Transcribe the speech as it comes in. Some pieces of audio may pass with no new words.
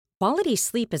Quality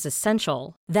sleep is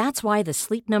essential. That's why the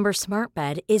Sleep Number Smart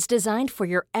Bed is designed for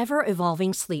your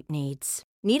ever-evolving sleep needs.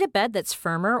 Need a bed that's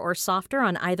firmer or softer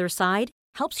on either side?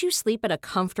 Helps you sleep at a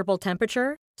comfortable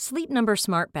temperature? Sleep Number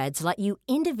Smart Beds let you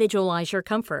individualize your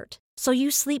comfort, so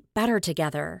you sleep better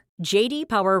together. J.D.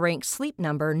 Power ranks Sleep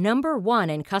Number number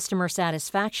 1 in customer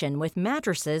satisfaction with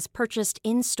mattresses purchased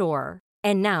in-store.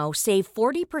 And now, save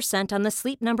 40% on the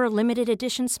Sleep Number Limited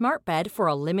Edition Smart Bed for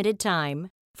a limited time.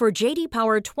 For J.D.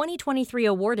 Power 2023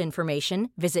 award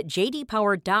information, visit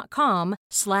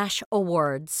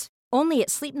jdpower.com/awards. Only at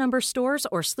Sleep Number stores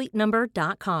or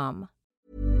sleepnumber.com.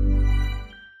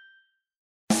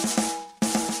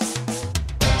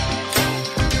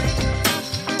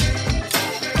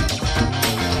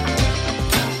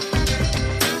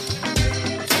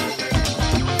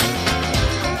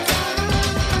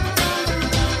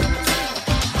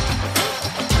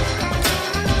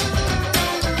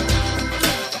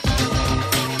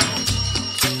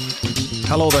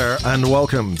 Hello there and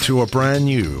welcome to a brand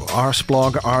new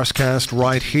Arsblog Arscast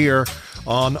right here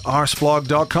on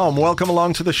arsblog.com. Welcome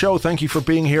along to the show. Thank you for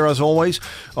being here as always.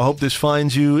 I hope this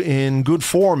finds you in good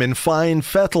form, in fine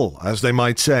fettle, as they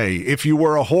might say, if you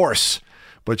were a horse.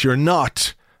 But you're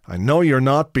not. I know you're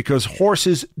not, because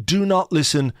horses do not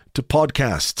listen to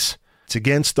podcasts. It's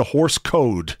against the horse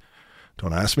code.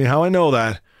 Don't ask me how I know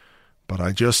that, but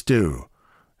I just do.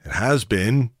 It has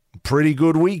been pretty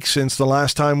good week since the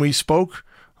last time we spoke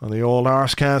on the old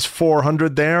Arscast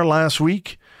 400 there last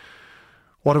week.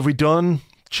 What have we done?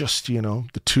 Just,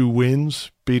 the 2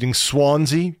 wins, beating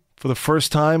Swansea for the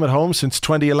first time at home since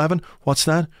 2011. What's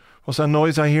that? What's that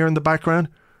noise I hear in the background?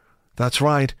 That's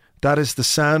right. That is the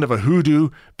sound of a hoodoo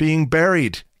being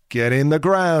buried. Get in the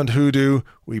ground, hoodoo.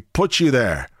 We put you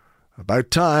there.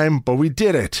 About time, but we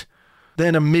did it.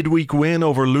 Then a midweek win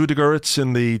over Ludogorets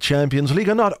in the Champions League.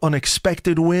 A not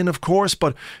unexpected win, of course,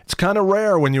 but it's kind of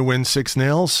rare when you win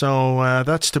 6-0, so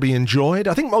that's to be enjoyed.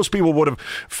 I think most people would have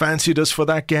fancied us for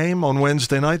that game on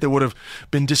Wednesday night. They would have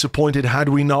been disappointed had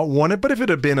we not won it, but if it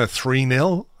had been a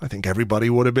 3-0, I think everybody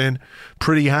would have been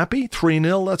pretty happy.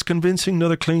 3-0, that's convincing.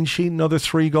 Another clean sheet, another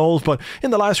 3 goals. But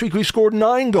in the last week, we scored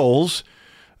 9 goals.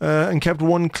 And kept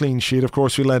 1 clean sheet. Of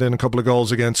course, we let in a couple of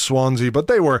goals against Swansea, but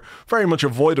they were very much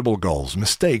avoidable goals,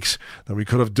 mistakes that we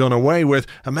could have done away with.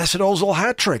 A Mesut Ozil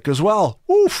hat-trick as well.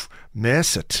 Oof,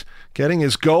 Mesut getting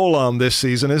his goal on this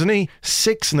season, isn't he?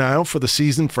 6 now for the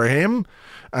season for him.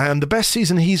 And the best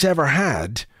season he's ever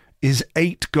had is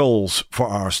 8 goals for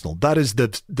Arsenal. That is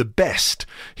the best.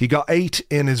 He got 8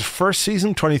 in his first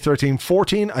season,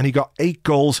 2013-14, and he got 8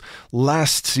 goals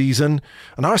last season.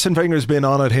 And Arsene Wenger's been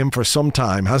on at him for some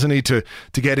time, hasn't he, to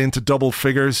get into double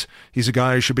figures. He's a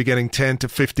guy who should be getting 10 to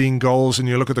 15 goals, and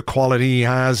you look at the quality he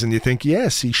has, and you think,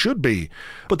 yes, he should be.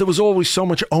 But there was always so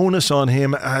much onus on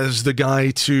him as the guy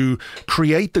to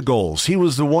create the goals. He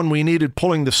was the one we needed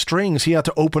pulling the strings. He had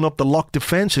to open up the locked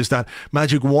defences. That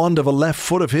magic wand of a left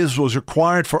foot of his was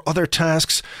required for other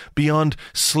tasks beyond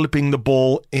slipping the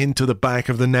ball into the back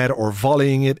of the net or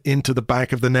volleying it into the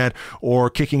back of the net or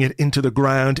kicking it into the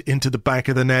ground into the back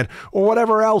of the net or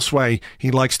whatever else way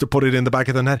he likes to put it in the back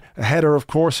of the net. A header, of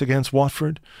course, against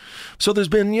Watford. So there's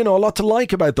been, a lot to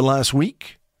like about the last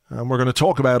week, and we're going to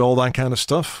talk about all that kind of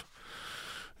stuff.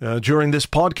 During this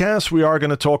podcast, we are going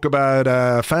to talk about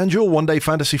FanDuel, One Day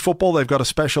Fantasy Football. They've got a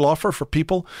special offer for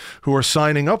people who are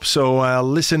signing up, so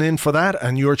listen in for that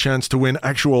and your chance to win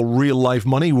actual real-life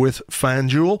money with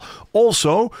FanDuel.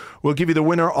 Also, we'll give you the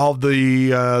winner of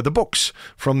the books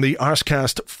from the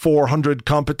Arscast 400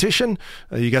 competition.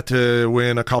 You get to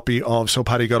win a copy of So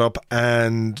Paddy Got Up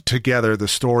and Together, the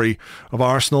story of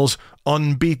Arsenal's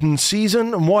unbeaten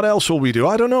season. And what else will we do?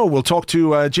 I don't know. We'll talk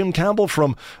to Jim Campbell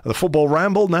from the Football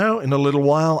Ramble now in a little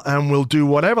while, and we'll do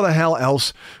whatever the hell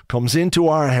else comes into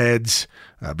our heads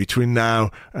between now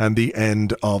and the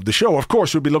end of the show. Of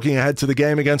course, we'll be looking ahead to the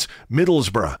game against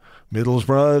Middlesbrough.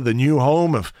 Middlesbrough, the new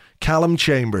home of Callum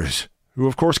Chambers, who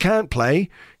of course can't play.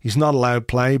 He's not allowed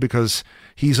play because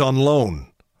he's on loan.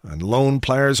 And loan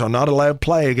players are not allowed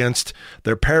play against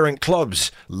their parent clubs,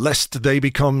 lest they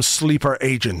become sleeper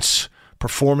agents,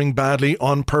 performing badly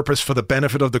on purpose for the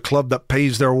benefit of the club that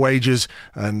pays their wages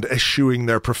and eschewing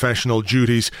their professional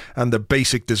duties and the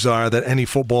basic desire that any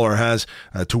footballer has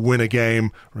to win a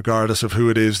game, regardless of who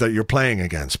it is that you're playing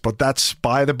against. But that's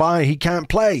by the by. He can't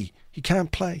play. He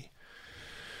can't play.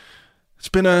 It's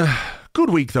been a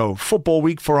good week, though. Football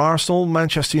week for Arsenal.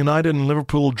 Manchester United and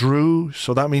Liverpool drew,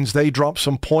 so that means they dropped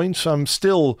some points. I'm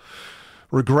still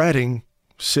regretting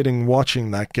sitting watching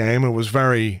that game. It was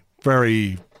very,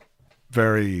 very,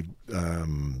 very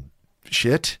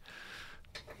shit.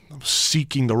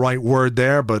 seeking the right word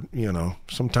there, but,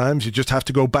 sometimes you just have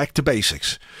to go back to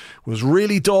basics. It was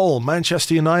really dull.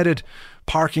 Manchester United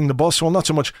parking the bus. Well, not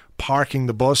so much parking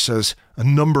the bus as a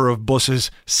number of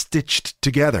buses stitched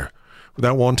together.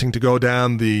 Without wanting to go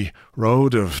down the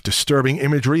road of disturbing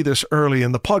imagery this early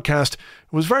in the podcast, it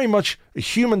was very much a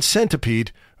human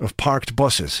centipede of parked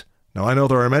buses. Now, I know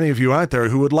there are many of you out there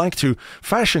who would like to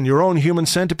fashion your own human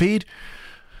centipede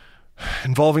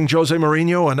involving Jose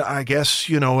Mourinho and I guess,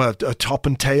 a top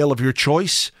and tail of your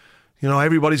choice.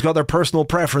 Everybody's got their personal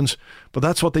preference, but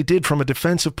that's what they did from a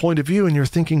defensive point of view. And you're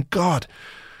thinking, God,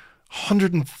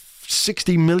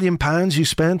 £160 million you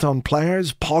spent on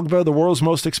players. Pogba, the world's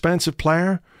most expensive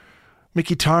player.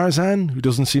 Mickey Tarzan, who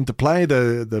doesn't seem to play.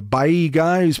 The Bailly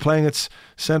guy who's playing at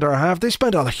centre half. They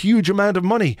spent a huge amount of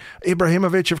money.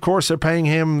 Ibrahimovic, of course, they're paying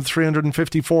him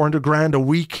 350, 400 grand a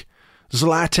week.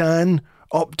 Zlatan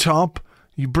up top.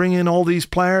 You bring in all these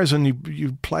players and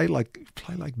you play like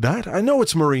that. I know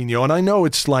it's Mourinho and I know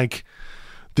it's like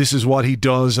this is what he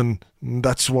does and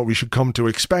that's what we should come to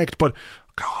expect. But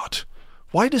God,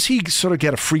 why does he sort of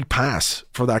get a free pass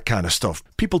for that kind of stuff?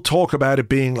 People talk about it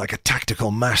being like a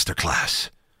tactical masterclass,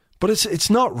 but it's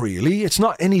not really. It's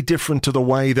not any different to the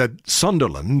way that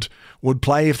Sunderland would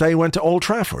play if they went to Old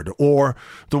Trafford, or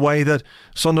the way that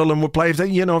Sunderland would play if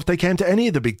they came to any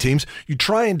of the big teams. You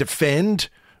try and defend,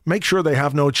 make sure they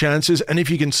have no chances, and if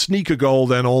you can sneak a goal,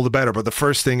 then all the better. But the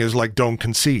first thing is don't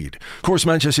concede. Of course,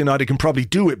 Manchester United can probably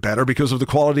do it better because of the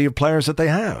quality of players that they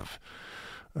have.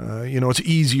 It's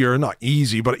easier, not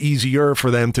easy, but easier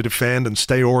for them to defend and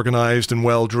stay organised and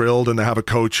well drilled, and they have a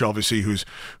coach obviously who's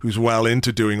well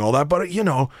into doing all that. But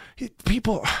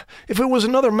people, if it was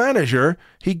another manager,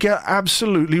 he'd get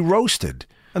absolutely roasted.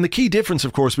 And the key difference,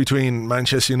 of course, between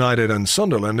Manchester United and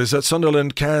Sunderland is that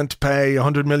Sunderland can't pay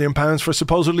 £100 million for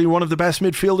supposedly one of the best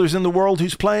midfielders in the world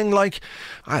who's playing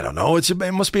I don't know,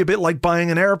 it must be a bit like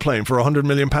buying an airplane for £100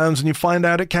 million and you find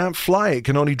out it can't fly, it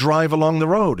can only drive along the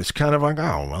road. It's kind of like,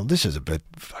 oh, well, this is a bit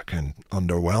fucking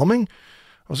underwhelming.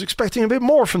 I was expecting a bit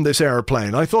more from this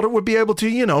airplane. I thought it would be able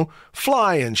to,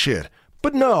 fly and shit.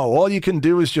 But no, all you can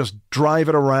do is just drive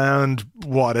it around,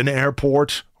 an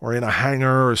airport or in a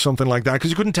hangar or something like that, because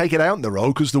you couldn't take it out in the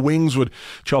road because the wings would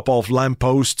chop off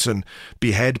lampposts and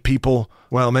behead people.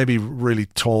 Well, maybe really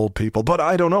tall people. But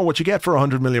I don't know what you get for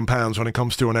 £100 million when it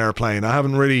comes to an airplane. I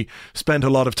haven't really spent a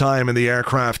lot of time in the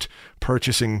aircraft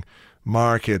purchasing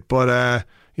market. But, a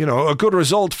good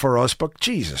result for us. But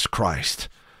Jesus Christ,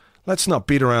 let's not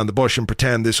beat around the bush and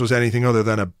pretend this was anything other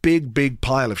than a big, big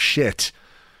pile of shit.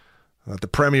 The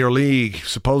Premier League,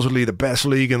 supposedly the best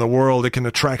league in the world, it can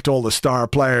attract all the star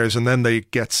players and then they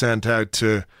get sent out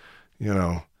to,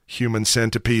 human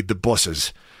centipede the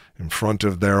buses in front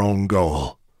of their own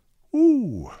goal.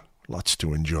 Ooh, lots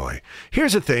to enjoy.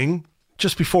 Here's the thing,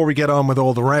 just before we get on with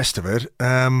all the rest of it,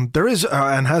 there is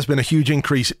and has been a huge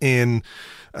increase in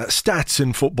stats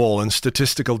in football and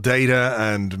statistical data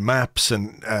and maps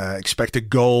and expected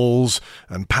goals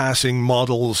and passing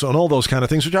models and all those kind of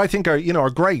things, which I think are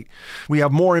great. We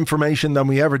have more information than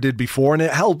we ever did before, and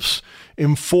it helps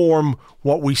inform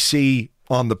what we see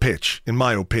on the pitch, in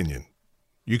my opinion.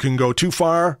 You can go too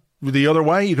far the other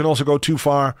way. You can also go too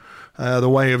far the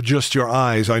way of just your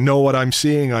eyes. I know what I'm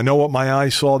seeing. I know what my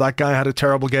eyes saw. That guy had a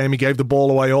terrible game. He gave the ball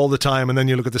away all the time. And then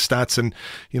you look at the stats and,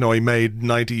 he made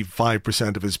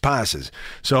 95% of his passes.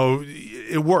 So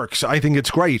it works. I think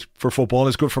it's great for football.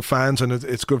 It's good for fans and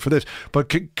it's good for this.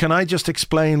 But can I just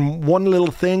explain one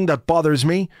little thing that bothers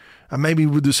me? And maybe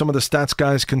some of the stats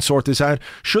guys can sort this out.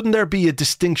 Shouldn't there be a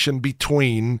distinction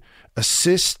between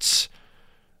assists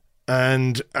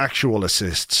and actual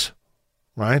assists?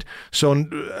 Right? So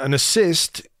an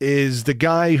assist is the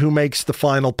guy who makes the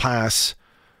final pass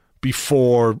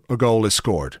before a goal is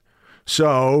scored.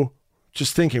 So,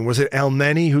 just thinking, was it El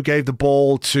Neni who gave the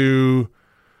ball to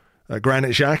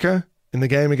Granit Xhaka in the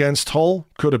game against Hull?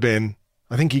 Could have been.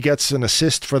 I think he gets an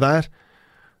assist for that.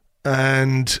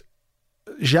 And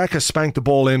Xhaka spanked the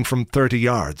ball in from 30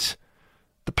 yards.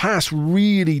 The pass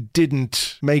really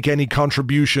didn't make any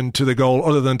contribution to the goal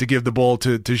other than to give the ball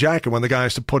to Xhaka when the guy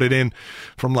has to put it in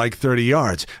from 30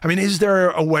 yards. I mean, is there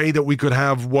a way that we could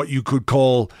have what you could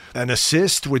call an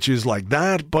assist, which is like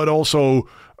that, but also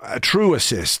a true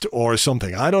assist or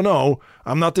something? I don't know.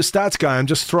 I'm not the stats guy. I'm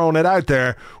just throwing it out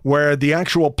there, where the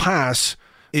actual pass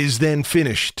is then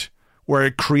finished, where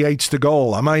it creates the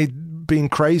goal. Am I being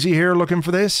crazy here looking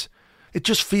for this? It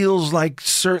just feels like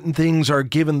certain things are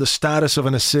given the status of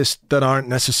an assist that aren't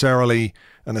necessarily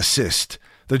an assist.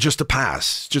 They're just a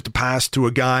pass to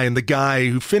a guy, and the guy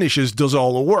who finishes does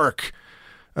all the work.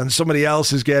 and somebody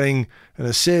else is getting an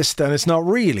assist, and it's not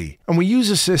really. And we use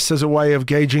assists as a way of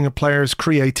gauging a player's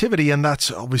creativity, and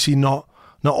that's obviously not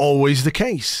always the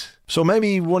case. So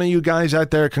maybe one of you guys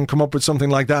out there can come up with something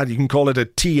like that. You can call it a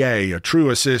TA, a true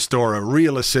assist, or a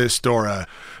real assist, or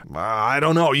I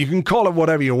don't know. You can call it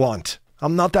whatever you want.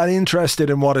 I'm not that interested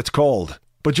in what it's called.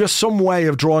 But just some way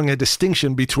of drawing a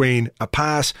distinction between a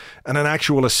pass and an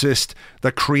actual assist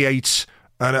that creates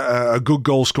a good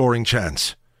goal-scoring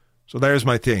chance. So there's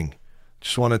my thing.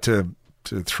 Just wanted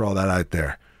to throw that out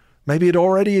there. Maybe it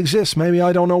already exists. Maybe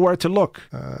I don't know where to look.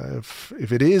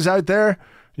 If it is out there,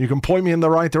 you can point me in the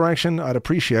right direction. I'd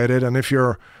appreciate it. And if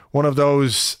you're one of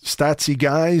those statsy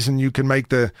guys and you can make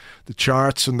the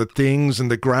charts and the things and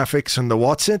the graphics and the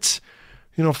what's-its,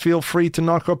 feel free to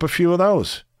knock up a few of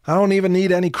those. I don't even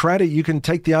need any credit. You can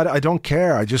take I don't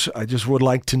care. I just would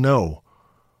like to know.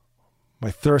 My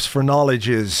thirst for knowledge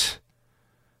is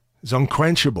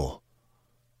unquenchable.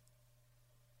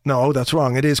 No, that's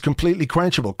wrong. It is completely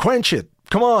quenchable. Quench it.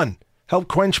 Come on. Help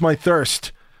quench my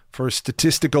thirst for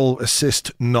statistical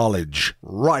assist knowledge.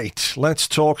 Right. Let's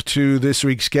talk to this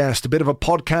week's guest. A bit of a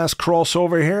podcast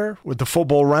crossover here with the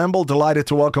Football Ramble. Delighted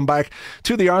to welcome back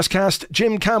to the Arscast,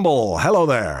 Jim Campbell. Hello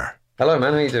there. Hello,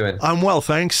 man. How are you doing? I'm well,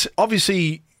 thanks.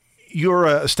 Obviously, you're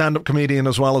a stand-up comedian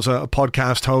as well as a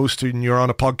podcast host, and you're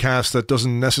on a podcast that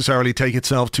doesn't necessarily take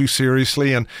itself too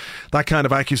seriously, and that kind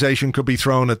of accusation could be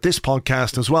thrown at this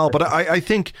podcast as well. But I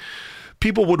think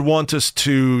people would want us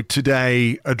to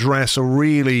today address a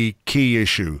really key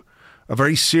issue, a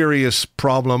very serious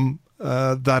problem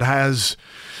that has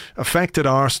affected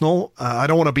Arsenal. I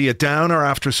don't want to be a downer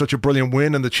after such a brilliant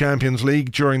win in the Champions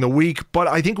League during the week, but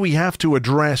I think we have to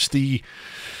address the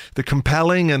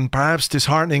compelling and perhaps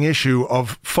disheartening issue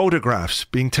of photographs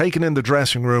being taken in the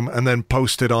dressing room and then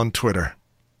posted on Twitter.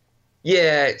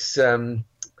 Yeah, it's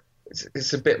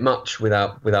a bit much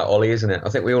without Ollie, isn't it? I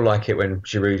think we all like it when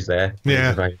Giroud's there.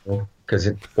 Yeah. Because,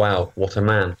 wow, what a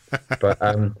man. But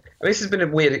this has been a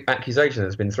weird accusation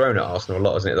that's been thrown at Arsenal a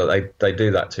lot, isn't it? That they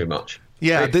do that too much.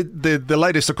 Yeah, the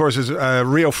latest, of course, is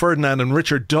Rio Ferdinand and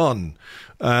Richard Dunn,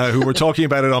 who were talking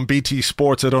about it on BT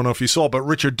Sports. I don't know if you saw, but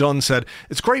Richard Dunn said,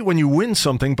 it's great when you win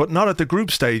something, but not at the group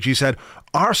stage. He said,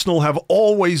 Arsenal have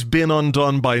always been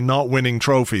undone by not winning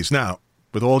trophies. Now,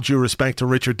 with all due respect to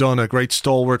Richard Dunn, a great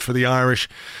stalwart for the Irish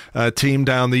team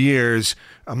down the years,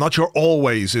 I'm not sure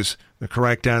always is the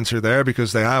correct answer there,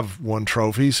 because they have won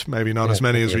trophies, maybe not as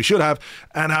many as we should have.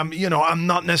 And I'm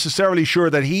not necessarily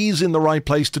sure that he's in the right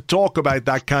place to talk about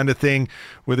that kind of thing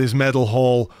with his medal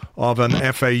haul of an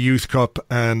FA Youth Cup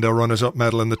and a runners-up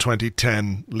medal in the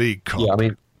 2010 League Cup. Yeah, I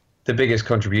mean, the biggest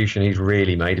contribution he's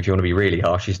really made, if you want to be really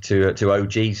harsh, is to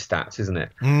OG stats, isn't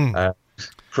it?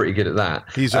 Pretty good at that.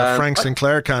 He's a Frank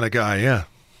Sinclair kind of guy, yeah.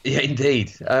 Yeah,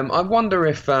 indeed. I wonder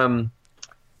if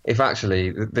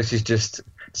actually this is just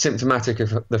symptomatic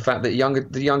of the fact that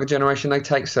the younger generation, they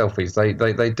take selfies.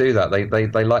 They do that.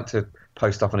 They like to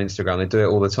post stuff on Instagram. They do it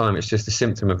all the time. It's just a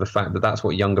symptom of the fact that that's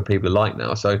what younger people are like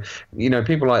now. So,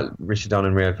 people like Richard Dunn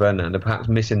and Rio Ferdinand are perhaps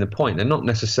missing the point. They're not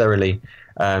necessarily,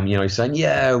 saying,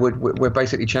 yeah, we're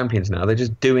basically champions now. They're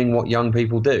just doing what young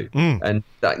people do. And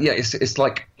it's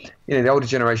like, the older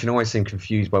generation always seem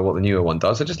confused by what the newer one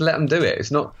does. So just let them do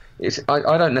it.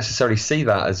 I don't necessarily see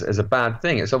that as a bad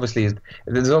thing. There's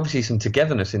obviously some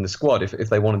togetherness in the squad if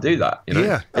they want to do that.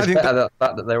 Yeah, it's better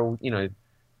that they're all,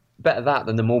 better that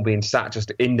than them all being sat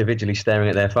just individually staring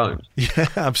at their phones. Yeah,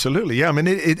 absolutely. Yeah, I mean,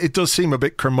 it does seem a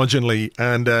bit curmudgeonly.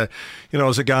 And,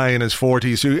 as a guy in his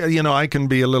 40s who, I can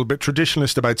be a little bit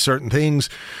traditionalist about certain things.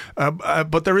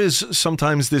 But there is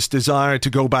sometimes this desire to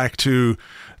go back to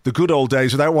the good old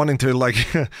days without wanting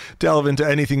to delve into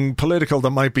anything political that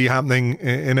might be happening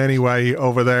in any way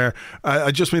over there.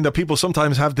 I just mean that people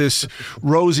sometimes have this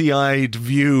rosy-eyed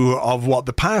view of what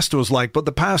the past was like, but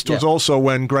the past was also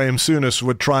when Graham Souness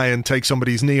would try and take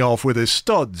somebody's knee off with his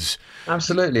studs.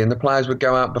 Absolutely, and the players would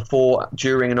go out before,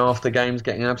 during and after games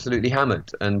getting absolutely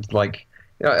hammered. And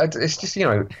it's just,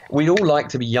 we all like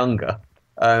to be younger.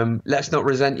 Let's not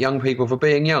resent young people for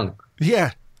being young.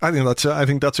 Yeah. I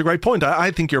think that's a great point. I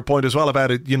think your point as well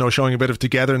about it, showing a bit of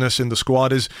togetherness in the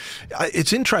squad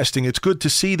it's interesting. It's good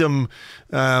to see them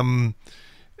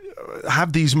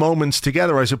have these moments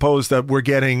together. I suppose that we're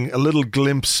getting a little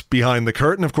glimpse behind the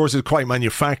curtain. Of course, it's quite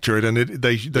manufactured, and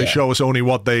they show us only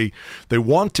what they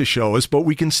want to show us, but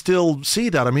we can still see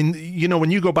that. I mean,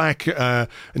 when you go back and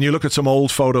you look at some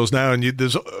old photos now, and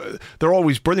they're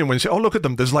always brilliant when you say, oh, look at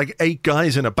them, there's like 8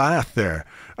 guys in a bath there.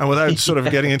 And without sort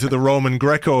of getting into the Roman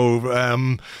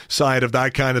Greco side of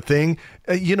that kind of thing,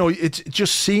 it's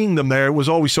just seeing them there. It was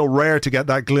always so rare to get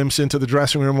that glimpse into the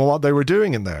dressing room and what they were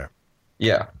doing in there.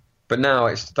 Yeah. But now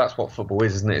that's what football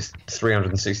is, isn't it? It's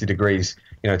 360 degrees,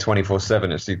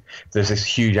 24/7. There's this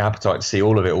huge appetite to see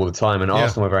all of it all the time, and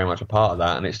Arsenal are very much a part of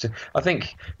that. And it's just, I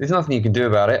think there's nothing you can do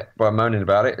about it by moaning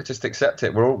about it. Just accept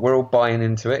it. We're all buying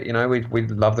into it. We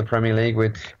love the Premier League.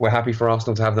 We're happy for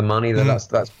Arsenal to have the money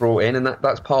that's brought in, and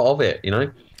that's part of it.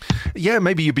 Yeah,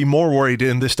 maybe you'd be more worried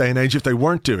in this day and age if they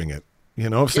weren't doing it.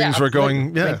 If things were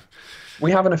going,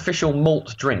 we have an official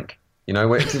malt drink.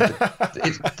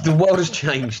 The world has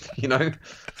changed.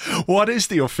 What is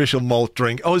the official malt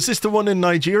drink? Oh, is this the one in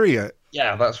Nigeria?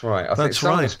 Yeah, that's right. I think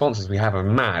some of the sponsors we have are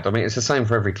mad. I mean, it's the same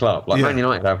for every club. Like Man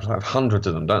United have hundreds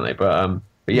of them, don't they? But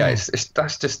yeah,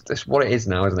 that's what it is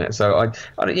now, isn't it? So I'm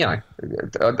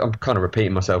kind of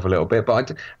repeating myself a little bit,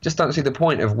 but I just don't see the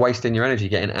point of wasting your energy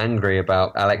getting angry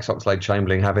about Alex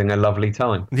Oxlade-Chamberlain having a lovely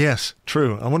time. Yes,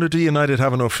 true. I wonder, do United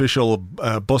have an official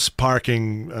bus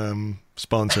parking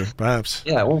sponsor, perhaps?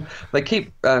 Yeah, well, they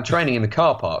keep training in the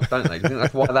car park, don't they? Do you think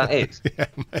that's why that is? Yeah,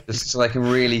 just so they can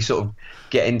really sort of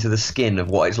get into the skin of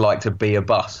what it's like to be a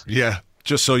bus. Yeah.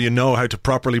 Just so you know how to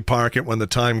properly park it when the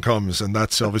time comes, and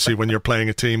that's obviously when you're playing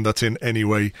a team that's in any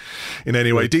way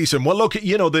decent. Well, look, the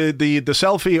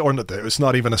selfie, or not, it's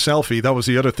not even a selfie. That was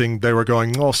the other thing. They were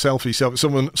going,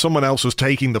 selfie. Someone else was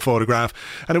taking the photograph,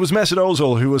 and it was Mesut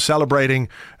Ozil who was celebrating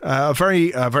a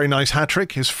very nice hat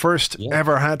trick, his first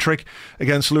ever hat trick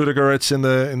against Ludogorets in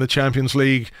the Champions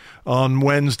League on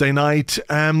Wednesday night.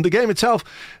 The game itself,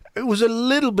 it was a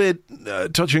little bit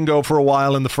touch and go for a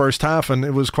while in the first half, and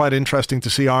it was quite interesting to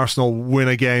see Arsenal win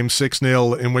a game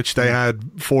 6-0 in which they had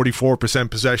 44%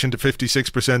 possession to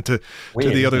 56% to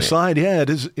the other side. Yeah, it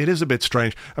is a bit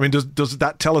strange. I mean, does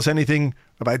that tell us anything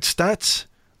about stats,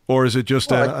 or is it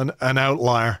just an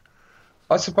outlier?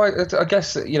 I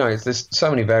guess, there's so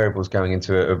many variables going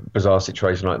into a bizarre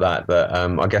situation like that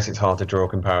I guess it's hard to draw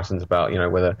comparisons about,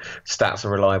 whether stats are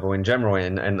reliable in general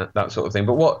and that sort of thing.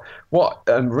 But what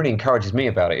really encourages me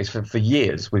about it is for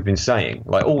years we've been saying,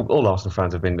 like all Arsenal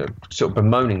fans have been sort of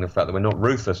bemoaning the fact that we're not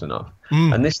ruthless enough.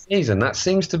 And this season, we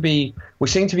seem to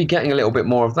be getting a little bit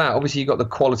more of that. Obviously, you've got the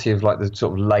quality of like the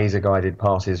sort of laser-guided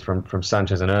passes from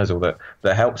Sanchez and Ozil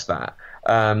that helps that.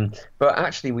 But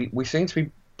actually, we seem to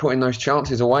be putting those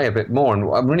chances away a bit more, and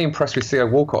I'm really impressed with Theo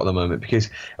Walcott at the moment, because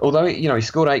although he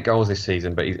scored 8 goals this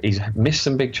season, but he's missed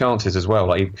some big chances as well.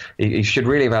 Like he should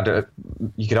really have had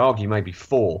you could argue maybe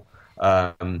 4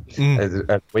 at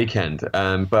the weekend,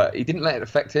 but he didn't let it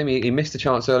affect him. He missed a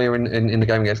chance earlier in the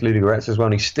game against Ludogorets as well,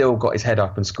 and he still got his head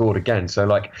up and scored again.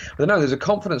 So I don't know, there's a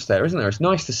confidence there, isn't there? It's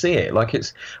nice to see it.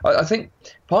 I think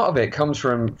part of it comes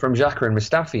from Xhaka and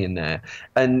Mustafi in there,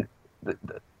 and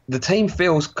the team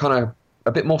feels kind of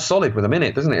a bit more solid with them in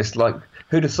it, doesn't it? It's like,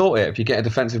 who'd have thought it? If you get a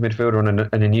defensive midfielder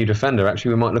and a new defender, actually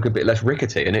we might look a bit less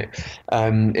rickety, and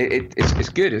it's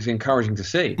good. It's encouraging to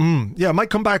see. Yeah, I might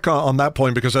come back on that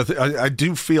point, because I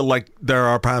do feel like there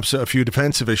are perhaps a few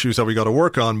defensive issues that we got to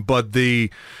work on, but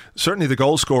certainly the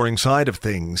goal scoring side of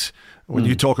things, when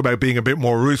you talk about being a bit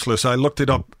more ruthless, I looked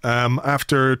it up.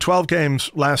 After 12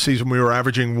 games last season, we were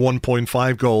averaging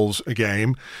 1.5 goals a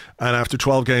game, and after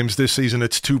 12 games this season,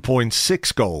 it's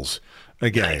 2.6 goals a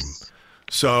game. Nice.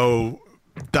 So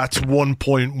that's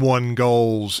 1.1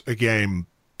 goals a game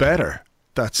better.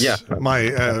 That's my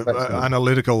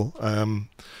analytical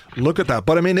look at that.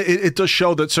 But I mean, it does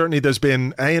show that certainly there's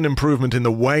been an improvement in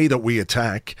the way that we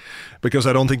attack, because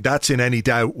I don't think that's in any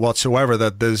doubt whatsoever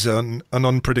that there's an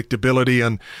unpredictability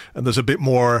and there's a bit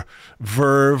more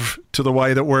verve to the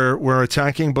way that we're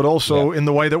attacking, but also in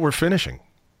the way that we're finishing.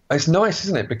 It's nice,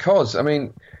 isn't it? Because, I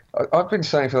mean, I've been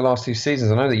saying for the last 2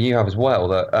 seasons, I know that you have as well,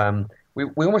 that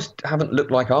we almost haven't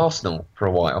looked like Arsenal for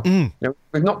a while.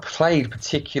 We've not played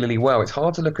particularly well. It's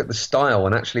hard to look at the style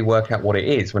and actually work out what it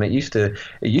is, when it used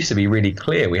to be really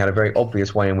clear. We had a very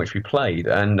obvious way in which we played,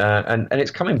 and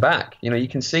it's coming back. You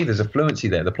can see there's a fluency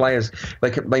there. The players,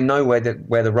 they know where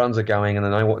the runs are going, and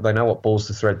they know what balls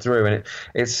to thread through, and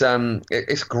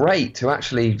it's great to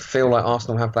actually feel like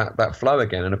Arsenal have that flow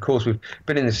again. And of course, we've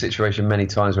been in this situation many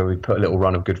times where we put a little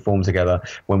run of good form together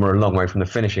when we're a long way from the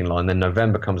finishing line. Then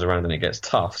November comes around and it gets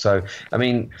tough. So I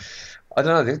mean, I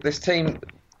don't know, this team,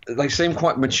 they seem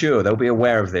quite mature. They'll be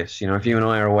aware of this. If you and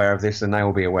I are aware of this, then they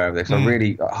will be aware of this. I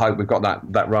really hope we've got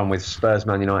that run with Spurs,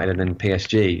 Man United, and then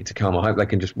PSG to come. I hope they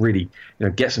can just really,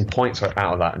 get some points out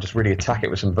of that and just really attack it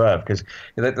with some verve, because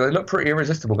they look pretty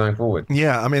irresistible going forward.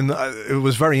 Yeah, I mean, it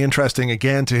was very interesting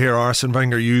again to hear Arsene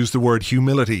Wenger use the word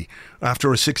humility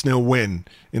after a 6-0 win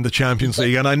in the Champions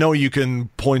League. And I know you can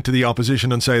point to the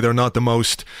opposition and say they're not the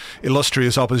most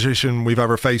illustrious opposition we've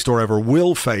ever faced or ever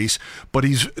will face, but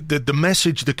the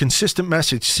message, the consistent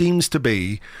message seems to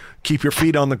be keep your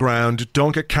feet on the ground,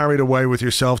 don't get carried away with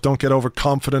yourself, don't get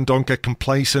overconfident, don't get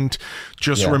complacent.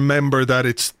 Just remember that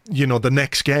it's, the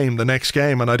next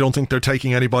game. And I don't think they're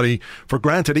taking anybody for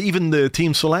granted. Even the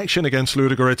team selection against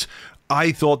Ludogorets,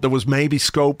 I thought there was maybe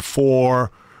scope for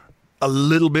a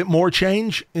little bit more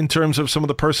change in terms of some of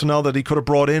the personnel that he could have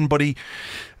brought in, but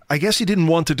I guess he didn't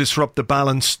want to disrupt the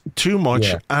balance too much.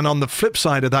 Yeah. And on the flip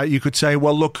side of that, you could say,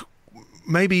 well, look,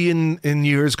 maybe in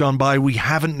years gone by, we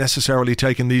haven't necessarily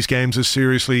taken these games as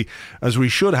seriously as we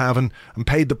should have and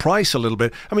paid the price a little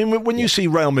bit. I mean, when you see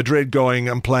Real Madrid going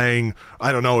and playing,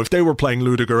 I don't know, if they were playing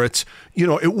Ludogorets,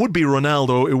 it would be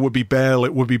Ronaldo, it would be Bale,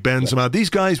 it would be Benzema. Yeah. These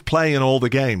guys play in all the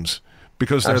games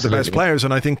because they're the best players.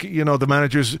 And I think, the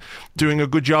manager's doing a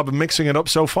good job of mixing it up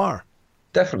so far.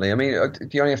 Definitely. I mean,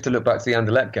 you only have to look back to the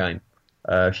Anderlecht game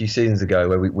a few seasons ago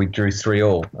where we drew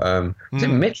 3-3. Was it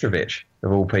Mitrovic,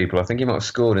 of all people? I think he might have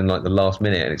scored in the last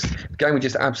minute. And it's a game we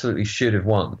just absolutely should have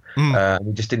won.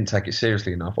 We just didn't take it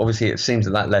seriously enough. Obviously, it seems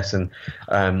that lesson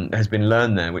has been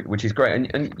learned there, which is great.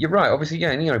 And you're right. Obviously,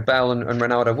 Bale and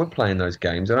Ronaldo would play in those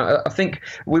games. And I think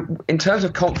in terms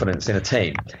of confidence in a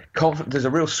team, there's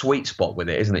a real sweet spot with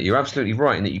it, isn't it? You're absolutely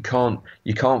right in that you can't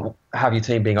have your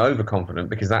team being overconfident,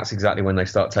 because that's exactly when they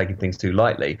start taking things too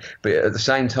lightly. But at the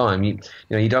same time, you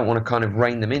don't want to kind of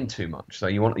rein them in too much. So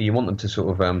you want them to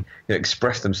sort of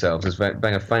express themselves, as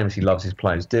Wenger famously loves his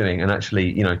players doing, and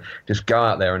actually just go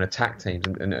out there and attack teams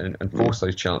and force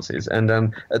those chances. And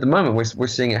at the moment we're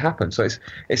seeing it happen. So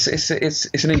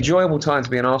it's an enjoyable time to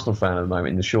be an Arsenal fan at the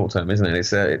moment in the short term, isn't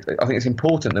it? I think it's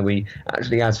important that we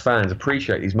actually, as fans,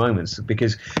 appreciate these moments,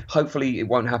 because hopefully it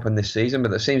won't happen this season, but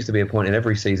there seems to be a point in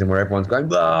every season where everyone's going,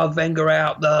 Wenger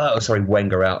out,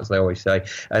 Wenger out, as they always say.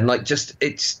 And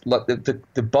it's like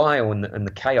the bile and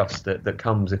the chaos that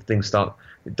comes if things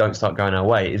don't start going our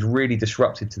way is really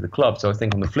disruptive to the club. So I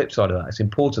think on the flip side of that, it's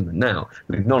important that now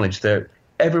we acknowledge that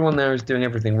everyone there is doing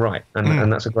everything right,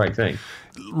 and that's a great thing.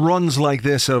 Runs like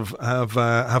this have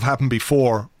happened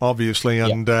before, obviously,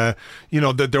 and there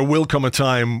will come a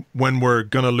time when we're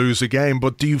going to lose a game.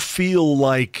 But do you feel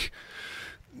like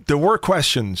there were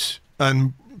questions,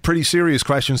 and pretty serious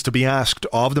questions, to be asked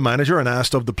of the manager and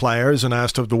asked of the players and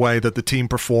asked of the way that the team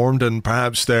performed, and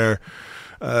perhaps their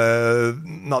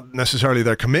not necessarily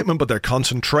their commitment, but their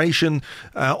concentration,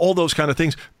 all those kind of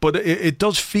things. But it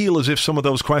does feel as if some of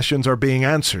those questions are being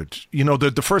answered.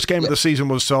 The first game of the season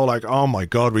was so like, oh my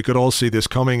God, we could all see this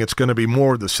coming. It's going to be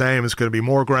more of the same. It's going to be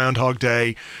more Groundhog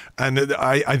Day. And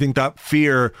I think that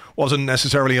fear wasn't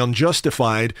necessarily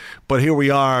unjustified. But here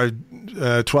we are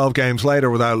 12 games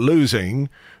later without losing,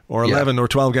 or 11 or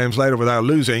 12 games later without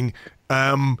losing.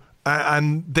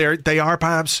 And they are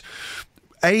perhaps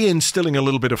A, instilling a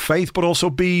little bit of faith, but also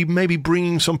B, maybe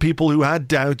bringing some people who had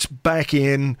doubts back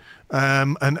in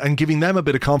and giving them a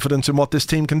bit of confidence in what this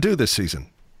team can do this season.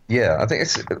 Yeah, I think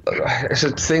it's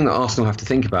a thing that Arsenal have to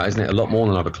think about, isn't it? A lot more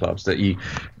than other clubs.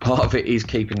 Part of it is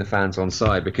keeping the fans on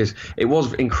side, because it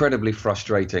was incredibly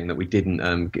frustrating that we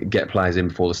didn't get players in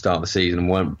before the start of the season and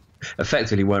weren't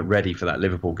ready for that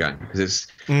Liverpool game, because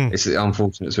it's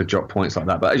unfortunate to drop points like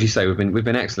that. But as you say, we've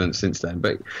been excellent since then.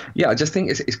 But yeah, I just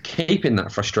think it's keeping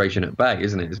that frustration at bay,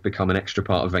 isn't it? It's become an extra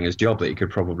part of Wenger's job that he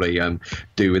could probably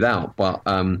do without. But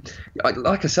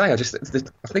like I say, I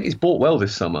think he's bought well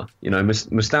this summer.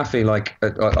 Mustafi,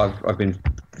 I've been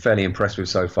fairly impressed with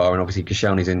so far, and obviously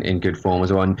Koscielny's in good form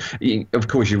as well. And of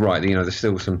course, you're right. There's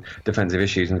still some defensive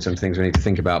issues and some things we need to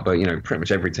think about. But pretty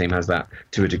much every team has that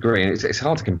to a degree, and it's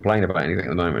hard to complain about anything at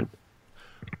the moment.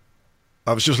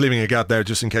 I was just leaving a gap there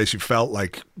just in case you felt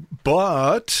like,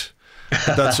 but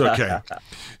that's okay.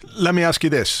 Let me ask you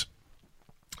this.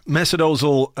 Mesut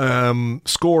Ozil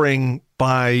scoring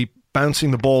by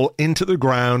bouncing the ball into the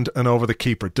ground and over the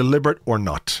keeper, deliberate or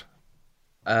not?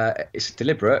 It's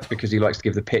deliberate because he likes to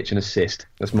give the pitch an assist.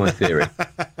 That's my theory.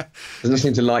 Doesn't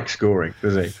seem to like scoring,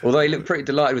 does he? Although he looked pretty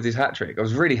delighted with his hat-trick. I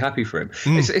was really happy for him.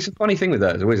 It's a funny thing with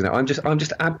Ozil, isn't it? I'm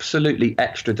just absolutely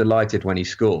extra delighted when he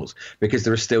scores, because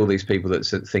there are still these people that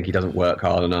think he doesn't work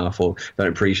hard enough or don't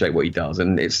appreciate what he does,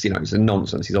 and it's it's a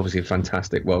nonsense. He's obviously a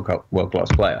fantastic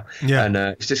world-class player, and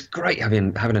it's just great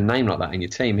having a name like that in your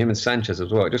team. Him and Sanchez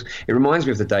as well. It reminds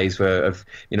me of the days of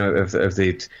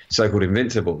the so-called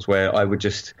Invincibles, where I would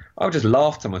just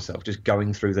laugh to myself just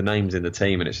going through the names in the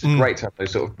team, and it's just great to have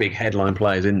those sort of big headline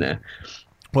players in there.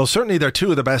 Well, certainly they're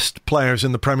two of the best players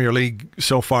in the Premier League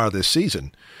so far this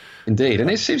season. Indeed, and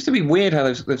it seems to be weird how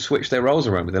they've switched their roles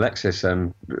around, with Alexis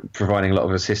providing a lot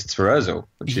of assists for Ozil,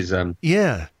 which is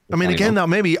yeah. I mean, again, now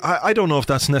maybe I don't know if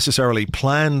that's necessarily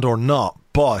planned or not,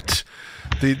 but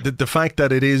the fact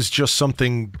that it is just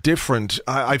something different,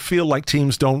 I feel like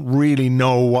teams don't really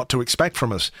know what to expect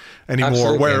from us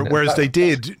anymore. Whereas they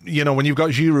did, when you've got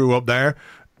Giroud up there,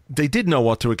 they did know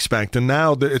what to expect, and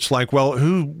now it's like, well,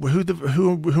 who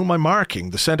am I marking?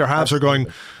 The centre halves are going.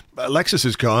 Alexis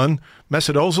is gone.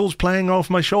 Mesut Ozil's playing off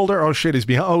my shoulder. Oh shit, he's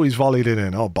behind. Oh, he's volleyed it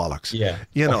in. Oh bollocks. Yeah,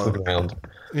 off the ground.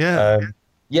 Yeah.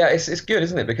 Yeah, it's good,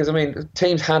 isn't it? Because, I mean,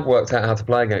 teams had worked out how to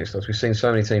play against us. We've seen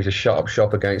so many teams just shut up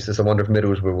shop against us. I wonder if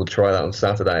Middlesbrough will try that on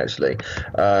Saturday, actually.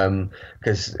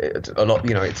 Because a lot,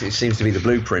 it seems to be the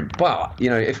blueprint. But,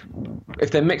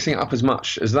 if they're mixing it up as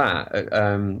much as that,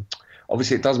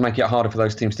 obviously it does make it harder for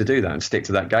those teams to do that and stick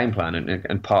to that game plan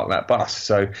and park that bus.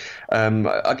 So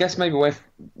I guess maybe Wenger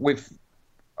at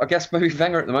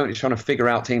the moment is trying to figure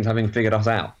out teams having figured us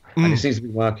out. And it seems to be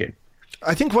working.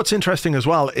 I think what's interesting as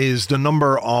well is the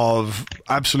number of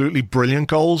absolutely brilliant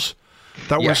goals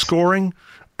that we're scoring,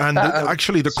 and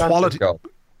actually the quality. Goal.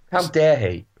 How dare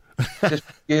he? Just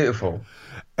beautiful.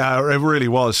 It really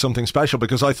was something special,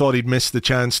 because I thought he'd missed the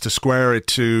chance to square it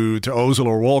to Ozil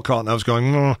or Walcott, and I was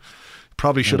going,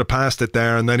 probably should have passed it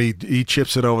there, and then he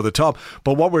chips it over the top.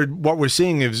 But what we're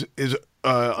seeing is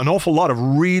an awful lot of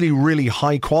really, really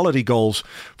high quality goals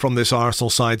from this Arsenal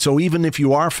side. So even if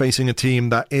you are facing a team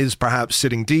that is perhaps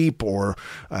sitting deep or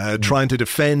trying to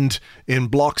defend in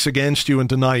blocks against you and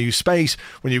deny you space,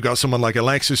 when you've got someone like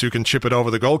Alexis who can chip it over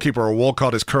the goalkeeper, or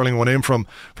Walcott is curling one in from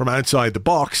outside the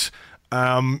box,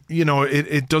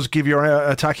 it does give your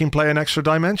attacking play an extra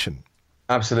dimension.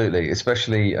 Absolutely,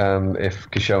 especially if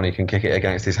Koscielny can kick it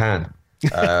against his hand.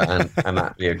 And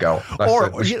that'd be a goal.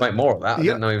 We should make more of that. I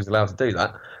didn't know he was allowed to do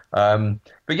that.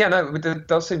 But yeah, no, there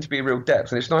does seem to be a real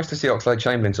depth, and it's nice to see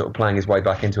Oxlade-Chamberlain sort of playing his way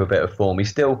back into a bit of form. He's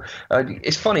still,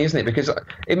 it's funny, isn't it? Because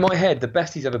in my head, the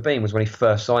best he's ever been was when he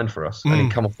first signed for us, and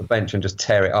he'd come off the bench and just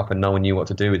tear it up, and no one knew what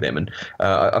to do with him. And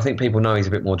I think people know he's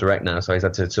a bit more direct now, so he's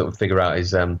had to sort of figure out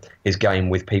his game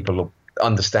with people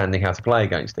understanding how to play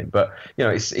against him. But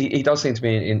he does seem to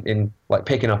be in like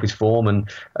picking up his form,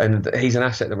 and he's an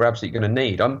asset that we're absolutely going to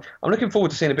need. I'm looking forward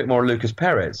to seeing a bit more of Lucas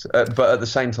Perez, but at the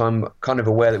same time kind of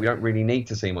aware that we don't really need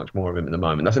to see much more of him at the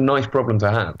moment. That's a nice problem to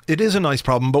have. It is a nice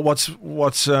problem, but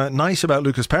what's nice about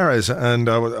Lucas Perez, and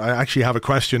I actually have a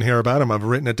question here about him. I've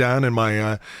written it down in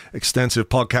my extensive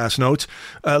podcast notes.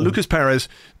 Lucas Perez,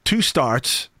 2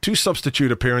 starts, 2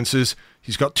 substitute appearances.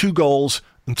 He's got 2 goals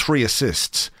and 3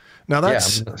 assists. Now,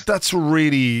 that's a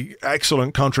really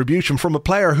excellent contribution from a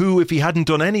player who, if he hadn't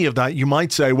done any of that, you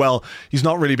might say, well, he's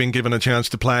not really been given a chance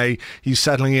to play. He's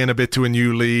settling in a bit to a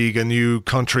new league, a new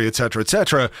country, etc.,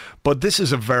 etc. But this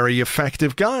is a very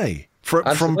effective guy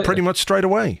from pretty much straight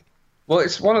away. Well,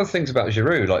 it's one of the things about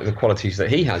Giroud, like the qualities that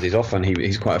he has is often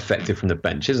he's quite effective from the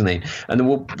bench, isn't he? And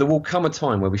there will come a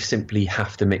time where we simply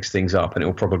have to mix things up, and it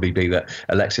will probably be that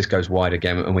Alexis goes wide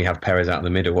again and we have Perez out in the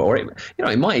middle, or it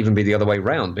might even be the other way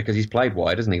round, because he's played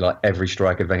wide, hasn't he? Like every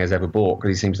striker Wenger's ever bought,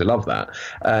 because he seems to love that.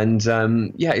 And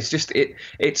it's just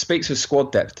it speaks of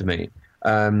squad depth to me.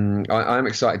 I'm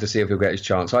excited to see if he'll get his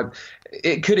chance.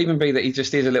 It could even be that he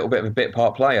just is a little bit of a bit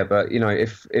part player, but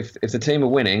if the team are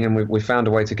winning and we found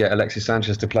a way to get Alexis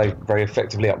Sanchez to play very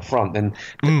effectively up front, then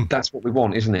that's what we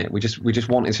want, isn't it? We just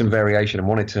wanted some variation and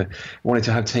wanted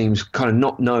to have teams kind of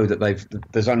not know that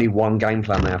there's only one game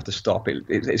plan they have to stop.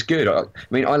 It's good. I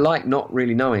mean, I like not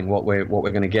really knowing what we're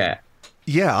going to get.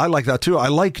 Yeah, I like that too. I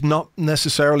like not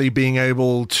necessarily being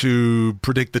able to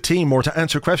predict the team or to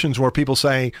answer questions where people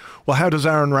say, well, how does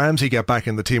Aaron Ramsey get back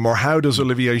in the team, or how does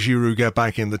Olivier Giroud get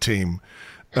back in the team?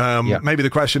 Maybe the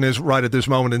question is, right at this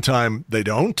moment in time, they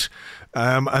don't.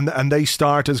 And they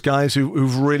start as guys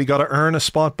who've really got to earn a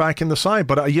spot back in the side.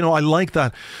 But, I like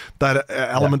that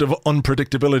element of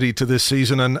unpredictability to this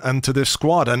season and to this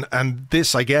squad. And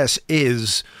this, I guess,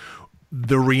 is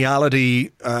the reality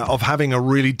of having a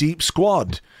really deep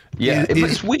squad. Yeah,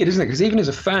 it's weird, isn't it? Because even as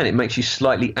a fan, it makes you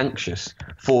slightly anxious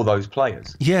for those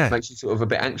players. Yeah. It makes you sort of a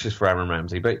bit anxious for Aaron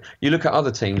Ramsey. But you look at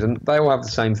other teams and they all have the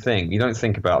same thing. You don't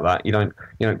think about that. You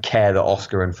don't care that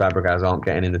Oscar and Fabregas aren't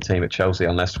getting in the team at Chelsea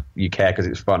unless you care because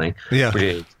it's funny. Yeah. Which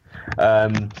it is.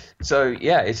 So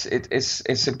yeah,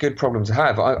 it's a good problem to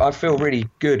have. I feel really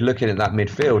good looking at that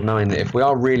midfield, knowing that if we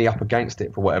are really up against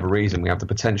it for whatever reason, we have the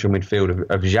potential midfield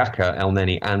of Xhaka,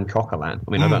 Elneny and Coquelin.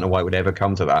 I mean, I don't know why it would ever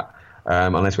come to that,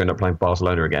 unless we end up playing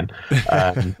Barcelona again.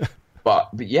 But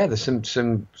yeah, there's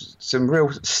some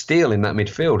real steel in that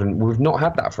midfield, and we've not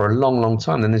had that for a long, long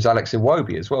time. Then there's Alex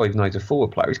Iwobi as well, even though he's a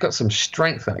forward player. He's got some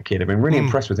strength, that kid. I've been really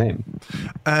impressed with him.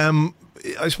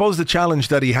 I suppose the challenge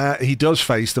that he does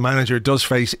face, the manager does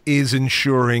face, is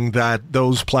ensuring that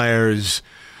those players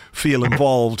feel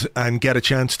involved and get a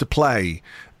chance to play.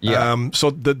 Yeah.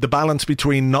 So the balance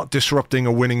between not disrupting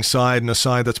a winning side and a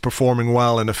side that's performing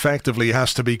well and effectively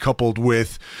has to be coupled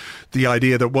with the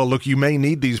idea that, well, look, you may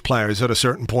need these players at a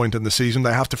certain point in the season.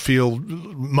 They have to feel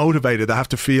motivated. They have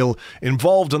to feel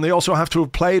involved. And they also have to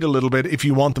have played a little bit if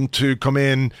you want them to come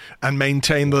in and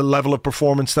maintain the level of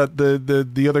performance that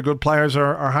the other good players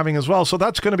are having as well. So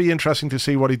that's going to be interesting to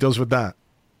see what he does with that.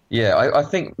 Yeah, I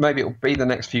think maybe it'll be the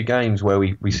next few games where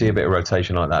we see a bit of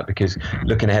rotation like that, because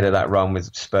looking ahead of that run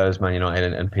with Spurs, Man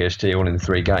United and PSG all in the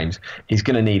 3 games, he's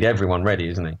going to need everyone ready,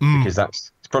 isn't he? Because it's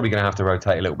probably going to have to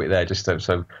rotate a little bit there, just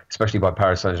so especially by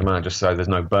Paris Saint-Germain, just so there's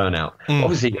no burnout.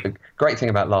 Obviously, a great thing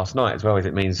about last night as well is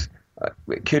it means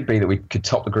it could be that we could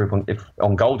top the group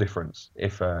on goal difference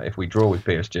if we draw with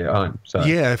PSG at home. So.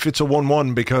 Yeah, if it's a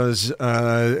 1-1, because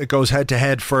it goes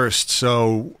head-to-head first,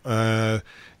 so... a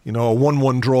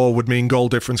 1-1 draw would mean goal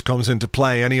difference comes into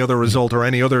play. Any other result or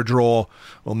any other draw,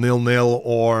 well, 0-0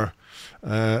 or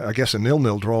I guess a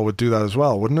 0-0 draw would do that as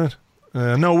well, wouldn't it?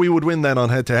 No, we would win then on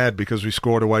head-to-head because we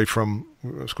scored away from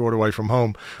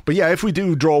home. But yeah, if we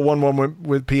do draw 1-1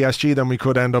 with PSG, then we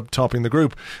could end up topping the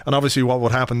group. And obviously, what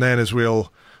would happen then is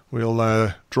we'll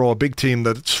draw a big team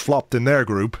that's flopped in their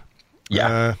group.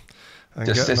 Yeah.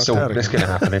 This is going to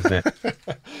happen, isn't it?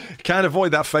 Can't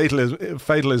avoid that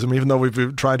fatalism, even though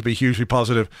we've tried to be hugely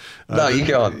positive. No, you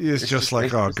can't. It's just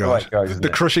like, oh God. The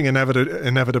crushing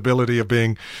inevitability of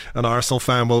being an Arsenal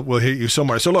fan will hit you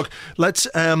somewhere. So look, let's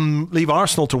leave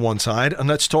Arsenal to one side and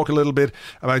let's talk a little bit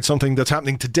about something that's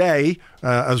happening today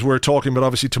as we're talking, but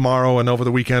obviously tomorrow and over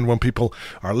the weekend when people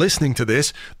are listening to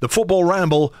this. The Football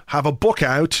Ramble have a book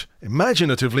out,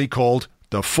 imaginatively called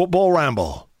The Football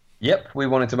Ramble. Yep, we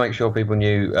wanted to make sure people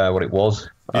knew what it was.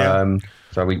 Yeah.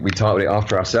 So we titled it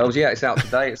after ourselves. Yeah, it's out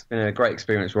today. It's been a great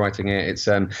experience writing it. It's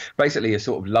basically a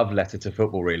sort of love letter to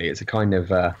football, really. It's a kind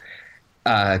of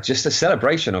just a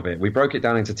celebration of it. We broke it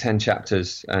down into 10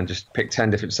 chapters and just picked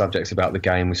 10 different subjects about the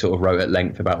game. We sort of wrote at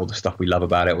length about all the stuff we love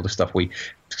about it, all the stuff we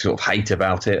sort of hate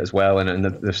about it as well, and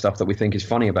the stuff that we think is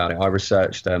funny about it. I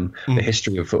researched the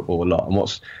history of football a lot, and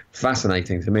what's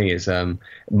fascinating to me is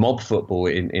mob football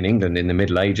in England in the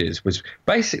Middle Ages was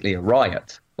basically a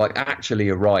riot. Like actually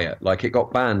a riot. Like it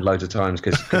got banned loads of times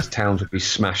because towns would be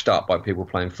smashed up by people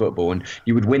playing football, and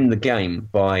you would win the game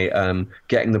by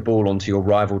getting the ball onto your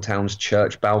rival town's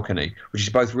church balcony, which is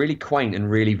both really quaint and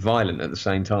really violent at the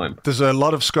same time. There's a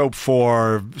lot of scope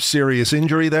for serious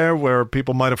injury there, where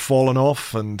people might have fallen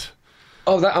off and...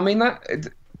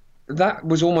 That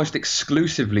was almost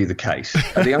exclusively the case.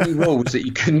 The only rule was that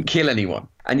you couldn't kill anyone.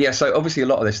 And yeah, so obviously a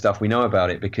lot of this stuff we know about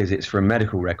it because it's from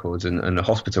medical records and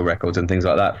hospital records and things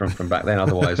like that from back then.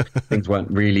 Otherwise, things weren't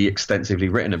really extensively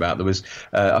written about. There was,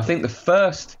 I think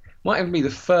might even be the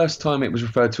first time it was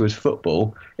referred to as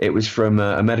football. It was from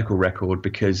a medical record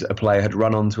because a player had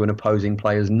run onto an opposing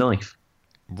player's knife.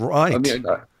 Right.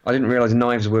 I didn't realise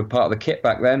knives were part of the kit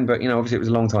back then, but obviously it was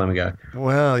a long time ago.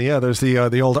 Well, yeah, there's the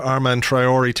old Armand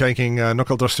Traore taking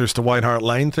knuckle dusters to White Hart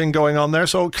Lane thing going on there.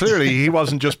 So clearly he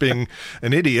wasn't just being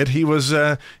an idiot; he was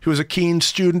a keen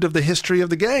student of the history of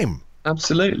the game.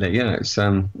 Absolutely, yeah. It's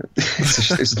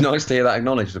nice to hear that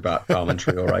acknowledged about Armand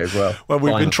Traore as well. Well,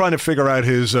 we've been trying to figure out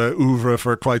his oeuvre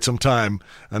for quite some time,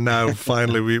 and now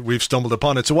finally we've stumbled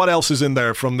upon it. So what else is in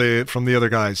there from the other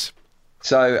guys?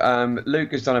 So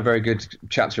Luke has done a very good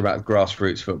chapter about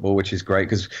grassroots football, which is great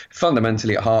because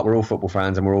fundamentally at heart we're all football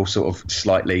fans and we're all sort of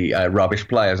slightly rubbish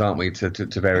players, aren't we, to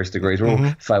various degrees. We're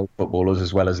all failed footballers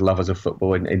as well as lovers of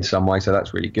football in some way, so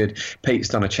that's really good. Pete's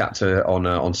done a chapter on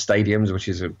stadiums, which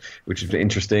is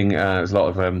interesting. There's a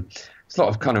lot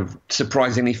of kind of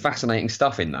surprisingly fascinating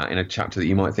stuff in a chapter that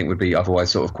you might think would be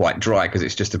otherwise sort of quite dry because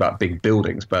it's just about big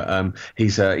buildings. But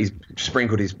he's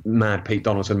sprinkled his mad Pete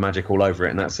Donaldson magic all over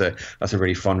it, and that's a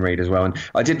really fun read as well. And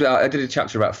I did a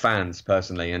chapter about fans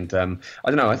personally, and I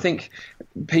don't know. I think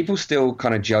people still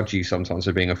kind of judge you sometimes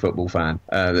for being a football fan.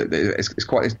 There's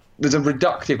a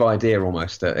reductive idea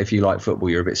almost that if you like football,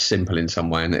 you're a bit simple in some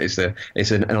way, and it's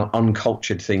an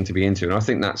uncultured thing to be into. And I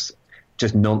think that's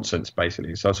just nonsense,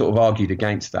 basically. So I sort of argued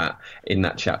against that in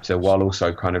that chapter, while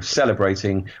also kind of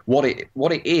celebrating what it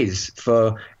is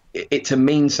for it to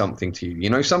mean something to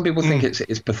you. Some people think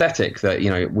it's pathetic that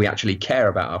we actually care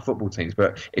about our football teams,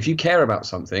 but if you care about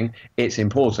something, it's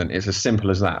important. It's as simple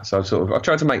as that. So I've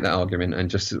tried to make that argument and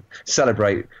just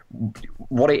celebrate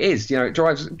what it is. It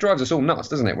drives us all nuts,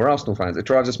 doesn't it? We're Arsenal fans. It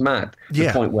drives us mad to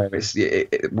the point where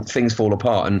things fall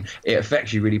apart and it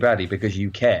affects you really badly because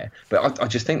you care. But I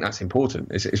just think that's important.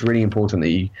 It's really important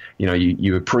that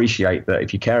you appreciate that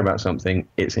if you care about something,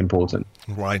 it's important.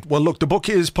 Right. Well, look, the book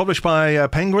is published by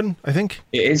Penguin. Penguin, I think.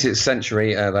 It is. It's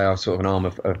Century. They are sort of an arm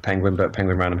of Penguin, but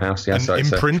Penguin Random House. Yeah, An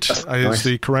imprint is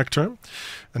the correct term.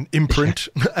 An imprint.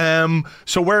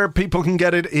 So where people can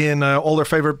get it in all their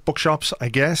favourite bookshops, I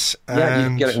guess. Yeah, you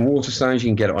can get it in Waterstones, you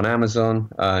can get it on Amazon,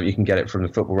 you can get it from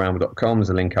thefootballramble.com, there's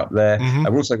a link up there.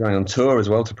 We're also going on tour as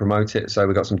well to promote it, so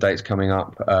we've got some dates coming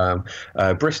up.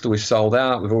 Bristol is sold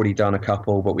out, we've already done a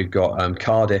couple, but we've got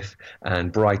Cardiff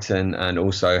and Brighton and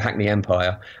also Hackney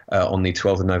Empire on the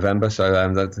 12th of November, so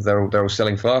they're all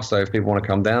selling fast, so if people want to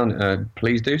come down,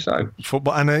 please do so.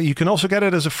 Football, and you can also get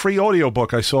it as a free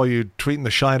audiobook. I saw you tweeting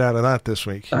the shite out of that this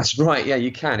week. That's right, yeah,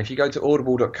 you can. If you go to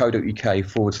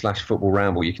audible.co.uk/football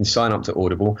ramble, you can sign up to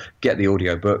Audible, get the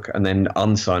audiobook, and then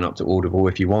unsign up to Audible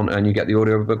if you want, and you get the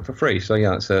audiobook for free. So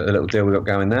yeah, it's a little deal we've got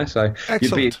going there. So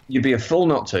you'd be a fool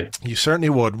not to. You certainly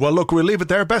would. Well, look, we'll leave it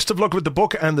there. Best of luck with the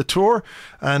book and the tour,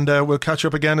 and we'll catch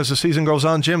up again as the season goes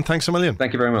on. Jim, thanks a million.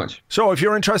 Thank you very much. So if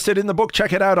you're interested in the book,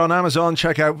 check it out on Amazon.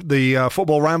 Check out the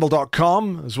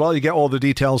footballramble.com as well. You get all the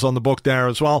details on the book there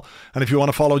as well. And if you want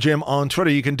to follow Jim on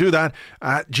Twitter, you can do that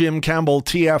at Jim Campbell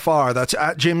TFR. That's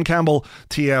at Jim Campbell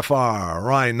TFR.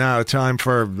 Right now, time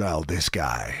for, well, this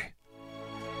guy.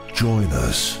 Join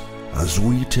us as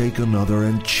we take another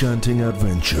enchanting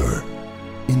adventure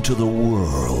into the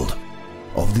world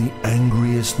of the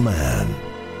angriest man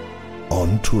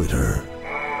on Twitter.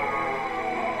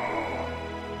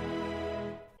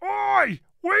 Oi,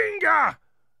 Winger!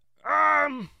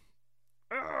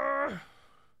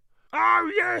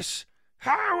 Oh yes,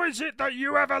 how is it that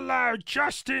you have allowed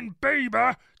Justin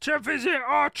Bieber to visit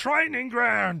our training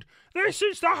ground? This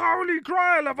is the holy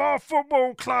grail of our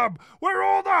football club, where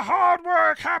all the hard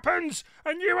work happens,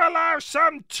 and you allow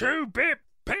some two-bit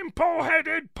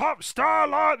pimple-headed pop star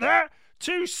like that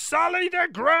to sully the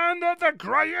ground that the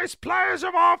greatest players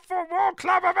of our football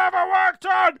club have ever worked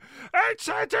on. It's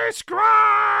a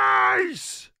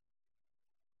disgrace!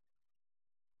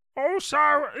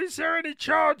 Also, is there any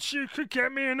chance you could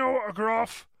get me an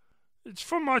autograph? It's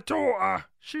for my daughter.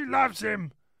 She loves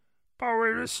him. But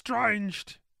we're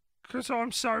estranged, 'cause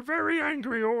I'm so very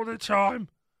angry all the time.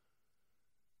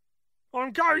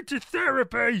 I'm going to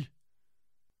therapy.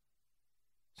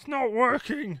 It's not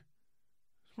working.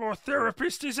 My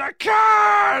therapist is a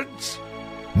cunt!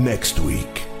 Next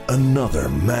week, another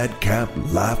madcap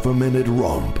laugh-a-minute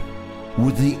romp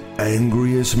with the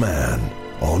angriest man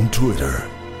on Twitter.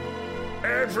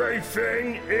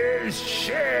 Everything is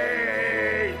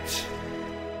shit!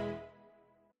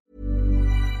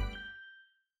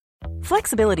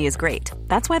 Flexibility is great.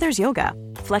 That's why there's yoga.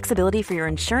 Flexibility for your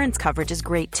insurance coverage is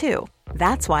great too.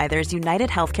 That's why there's United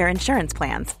Healthcare Insurance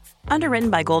Plans. Underwritten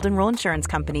by Golden Rule Insurance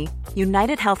Company,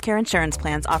 United Healthcare Insurance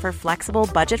Plans offer flexible,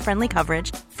 budget-friendly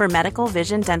coverage for medical,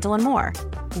 vision, dental, and more.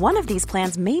 One of these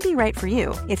plans may be right for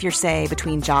you if you're, say,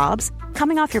 between jobs,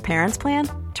 coming off your parents' plan,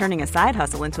 turning a side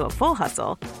hustle into a full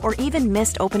hustle, or even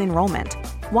missed open enrollment.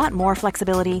 Want more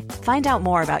flexibility? Find out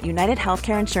more about United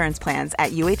Healthcare Insurance Plans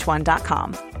at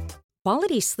uh1.com.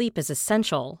 Quality sleep is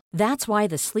essential. That's why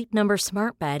the Sleep Number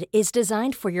Smart Bed is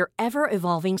designed for your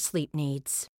ever-evolving sleep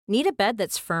needs. Need a bed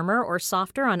that's firmer or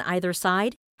softer on either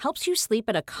side? Helps you sleep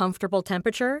at a comfortable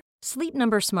temperature? Sleep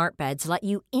Number Smart Beds let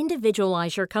you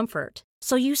individualize your comfort,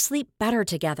 so you sleep better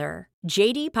together.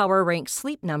 J.D. Power ranks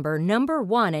Sleep Number number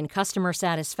 1 in customer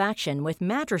satisfaction with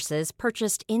mattresses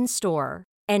purchased in-store.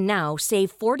 And now,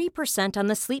 save 40% on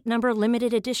the Sleep Number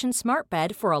Limited Edition Smart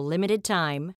Bed for a limited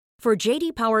time. For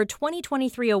J.D. Power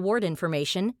 2023 award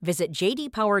information, visit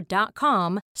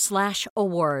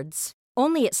jdpower.com/awards.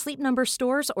 Only at Sleep Number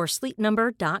stores or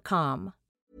sleepnumber.com.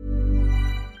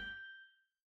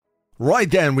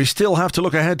 Right then, we still have to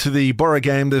look ahead to the Borough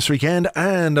game this weekend,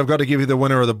 and I've got to give you the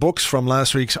winner of the books from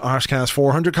last week's Arscast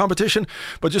 400 competition,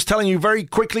 but just telling you very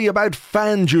quickly about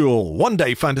FanDuel,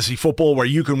 one-day fantasy football where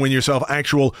you can win yourself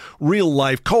actual,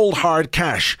 real-life, cold, hard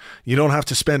cash. You don't have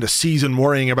to spend a season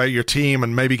worrying about your team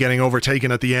and maybe getting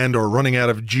overtaken at the end or running out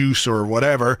of juice or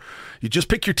whatever. You just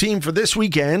pick your team for this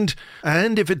weekend,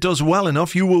 and if it does well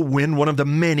enough, you will win one of the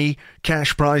many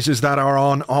cash prizes that are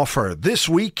on offer. This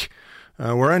week,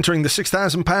 we're entering the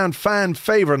 £6,000 fan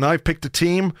favourite, and I've picked a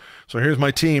team. So here's my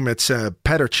team. It's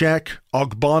Petr Cech,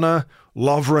 Ogbonna,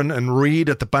 Lovren and Reid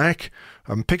at the back.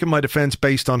 I'm picking my defence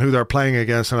based on who they're playing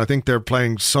against, and I think they're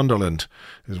playing Sunderland,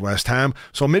 is West Ham.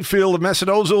 So midfield, Mesut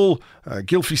Ozil,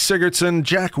 Gylfi Sigurdsson,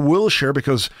 Jack Wilshere,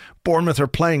 because Bournemouth are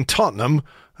playing Tottenham.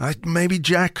 Maybe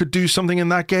Jack could do something in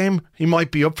that game. He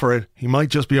might be up for it. He might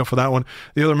just be up for that one.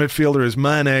 The other midfielder is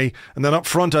Mane. And then up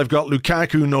front, I've got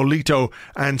Lukaku, Nolito,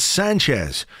 and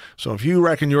Sanchez. So if you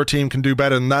reckon your team can do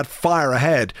better than that, fire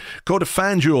ahead. Go to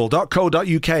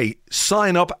fanduel.co.uk,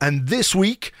 sign up, and this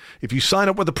week, if you sign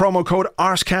up with the promo code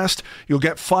ARSECAST, you'll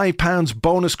get £5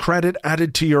 bonus credit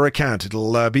added to your account.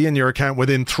 It'll be in your account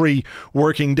within 3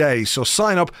 working days. So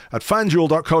sign up at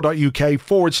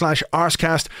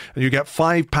fanduel.co.uk/ARSECAST, and you get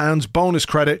 £5 bonus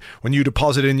credit when you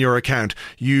deposit in your account.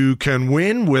 You can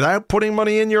win without putting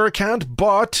money in your account,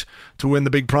 but to win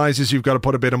the big prizes, you've got to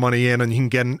put a bit of money in, and you can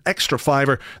get an extra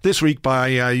 £5 this week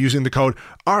by using the code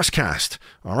ARSECAST.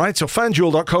 All right, so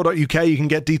fanduel.co.uk, you can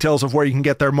get details of where you can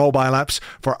get their mobile apps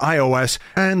for iOS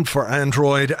and for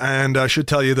Android. And I should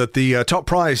tell you that the top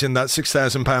prize in that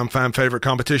 £6,000 fan favourite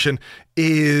competition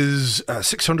is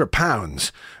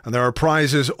 £600. And there are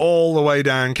prizes all the way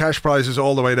down, cash prizes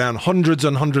all the way down, hundreds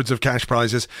and hundreds of cash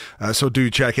prizes. So do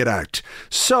check it out.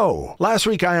 So last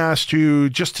week I asked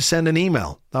you just to send an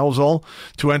email. That was all,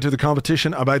 to enter the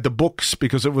competition about the books,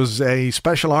 because it was a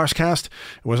special Arsecast.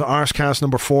 It was Arsecast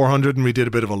number 400, and we did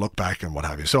a bit of a look back and what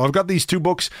have you. So I've got these 2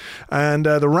 books, and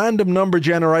the random number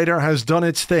generator has done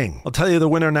its thing. I'll tell you the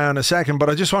winner now in a second, but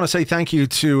I just want to say thank you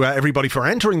to everybody for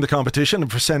entering the competition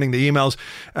and for sending the emails,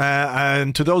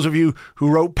 and to those of you who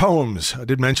wrote poems. I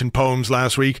did mention poems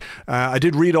last week. I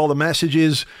did read all the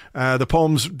messages. The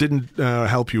poems didn't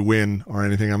help you win or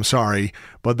anything, I'm sorry,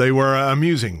 but they were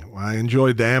amusing. I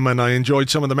enjoyed them, and I enjoyed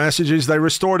some of the messages. They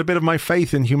restored a bit of my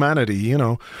faith in humanity. You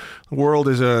know, the world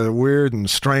is a weird and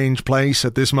strange place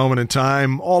at this moment in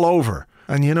time, all over.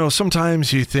 And, you know,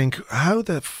 sometimes you think, how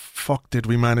the fuck did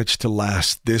we manage to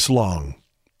last this long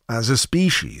as a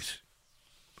species?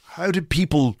 How did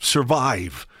people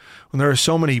survive when there are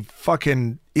so many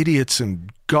fucking idiots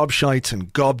and gobshites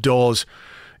and gobdaws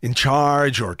in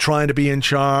charge, or trying to be in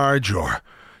charge, or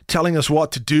telling us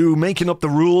what to do, making up the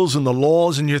rules and the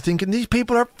laws, and you're thinking, these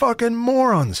people are fucking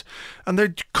morons, and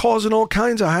they're causing all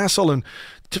kinds of hassle, and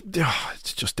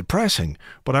it's just depressing.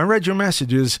 But I read your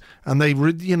messages, and they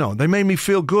made me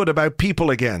feel good about people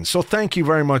again. So thank you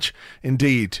very much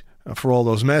indeed for all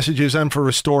those messages, and for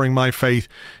restoring my faith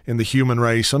in the human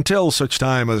race, until such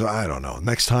time as, I don't know,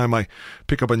 next time I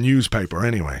pick up a newspaper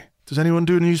anyway. Does anyone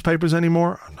do newspapers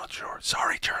anymore? I'm not sure.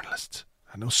 Sorry, journalists.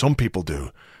 I know some people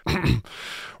do.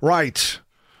 Right.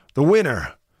 The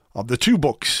winner of the 2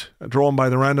 books drawn by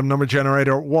the random number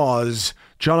generator was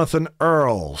Jonathan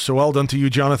Earl. So well done to you,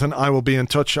 Jonathan. I will be in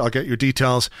touch. I'll get your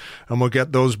details, and we'll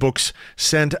get those books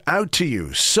sent out to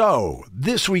you. So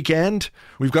this weekend,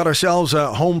 we've got ourselves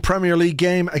a home Premier League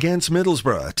game against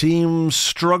Middlesbrough, a team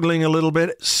struggling a little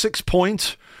bit, 6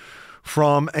 points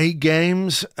from 8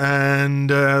 games, and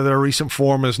their recent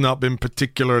form has not been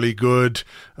particularly good.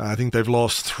 I think they've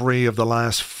lost 3 of the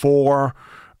last 4.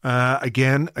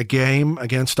 Again, a game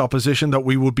against opposition that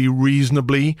we would be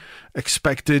reasonably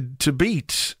expected to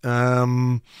beat.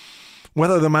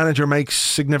 Whether the manager makes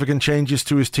significant changes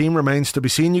to his team remains to be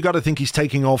seen. You got to think he's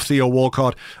taking off Theo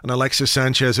Walcott and Alexis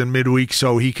Sanchez in midweek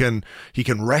so he can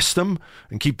rest them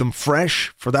and keep them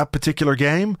fresh for that particular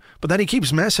game. But then he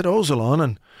keeps Mesut Ozil on,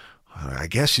 and I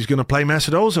guess he's going to play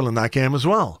Mesut Ozil in that game as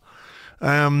well.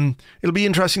 It'll be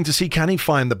interesting to see, can he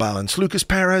find the balance? Lucas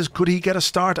Perez, could he get a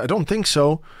start? I don't think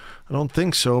so.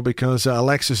 Because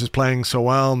Alexis is playing so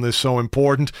well and is so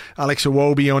important. Alex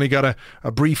Iwobi only got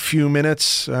a brief few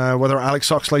minutes. Whether Alex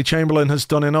Oxlade-Chamberlain has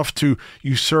done enough to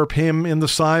usurp him in the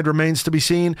side remains to be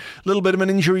seen. A little bit of an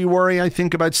injury worry, I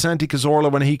think, about Santi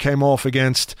Cazorla when he came off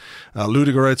against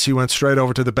Ludogorets. He went straight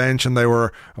over to the bench and they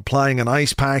were applying an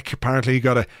ice pack. Apparently he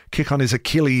got a kick on his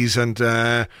Achilles, and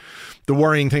the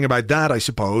worrying thing about that, I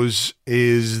suppose,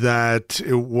 is that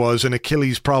it was an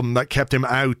Achilles problem that kept him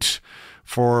out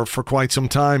for quite some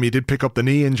time. He did pick up the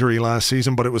knee injury last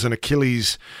season, but it was an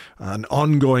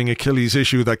ongoing Achilles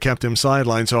issue that kept him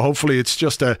sidelined. So hopefully it's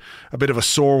just a bit of a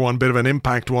sore one, bit of an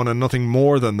impact one, and nothing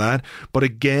more than that. But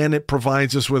again, it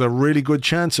provides us with a really good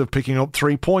chance of picking up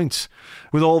 3 points,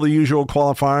 with all the usual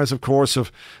qualifiers, of course,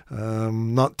 of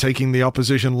not taking the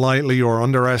opposition lightly or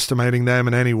underestimating them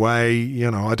in any way.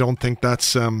 You know, I don't think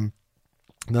that's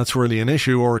really an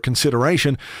issue or a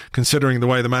consideration, considering the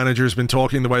way the manager's been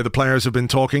talking, the way the players have been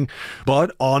talking.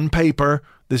 But on paper,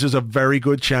 this is a very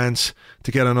good chance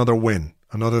to get another win,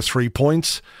 another 3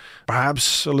 points,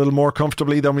 perhaps a little more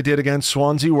comfortably than we did against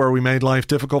Swansea, where we made life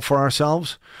difficult for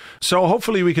ourselves. So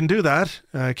hopefully we can do that,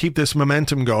 keep this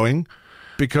momentum going,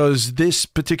 because this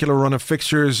particular run of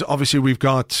fixtures, obviously we've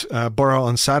got Borough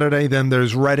on Saturday, then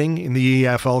there's Reading in the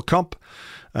EFL Cup.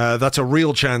 That's a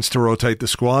real chance to rotate the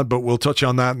squad, but we'll touch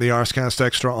on that in the Arsecast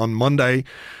Extra on Monday.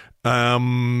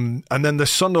 And then the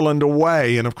Sunderland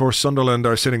away, and of course Sunderland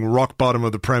are sitting rock bottom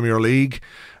of the Premier League,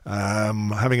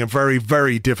 having a very,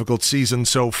 very difficult season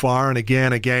so far, and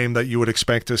again a game that you would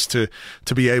expect us to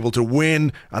be able to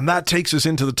win, and that takes us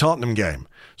into the Tottenham game.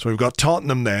 So we've got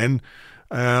Tottenham then.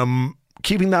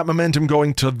 Keeping that momentum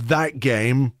going to that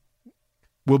game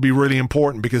will be really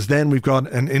important, because then we've got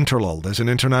an interlull. There's an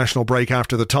international break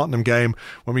after the Tottenham game.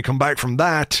 When we come back from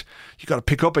that, you got to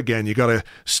pick up again. You got to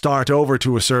start over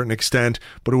to a certain extent,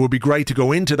 but it would be great to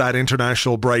go into that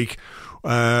international break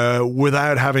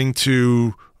without having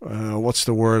to what's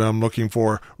the word I'm looking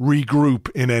for?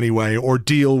 Regroup in any way or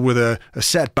deal with a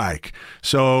setback.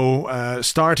 So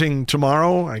starting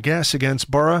tomorrow, I guess,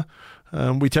 against Borough,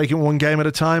 we take it one game at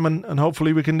a time, and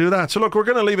hopefully we can do that. So look, we're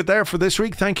going to leave it there for this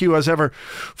week. Thank you as ever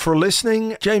for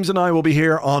listening. James and I will be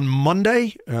here on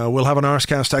Monday. We'll have an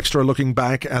Arscast Extra looking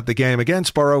back at the game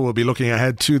against Borough. We'll be looking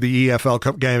ahead to the EFL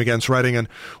Cup game against Reading and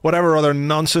whatever other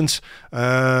nonsense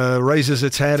raises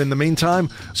its head in the meantime.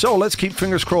 So let's keep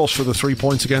fingers crossed for the 3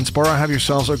 points against Borough. Have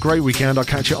yourselves a great weekend. I'll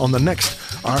catch you on the next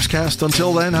Arscast.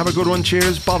 Until then, have a good one.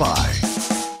 Cheers. Bye-bye.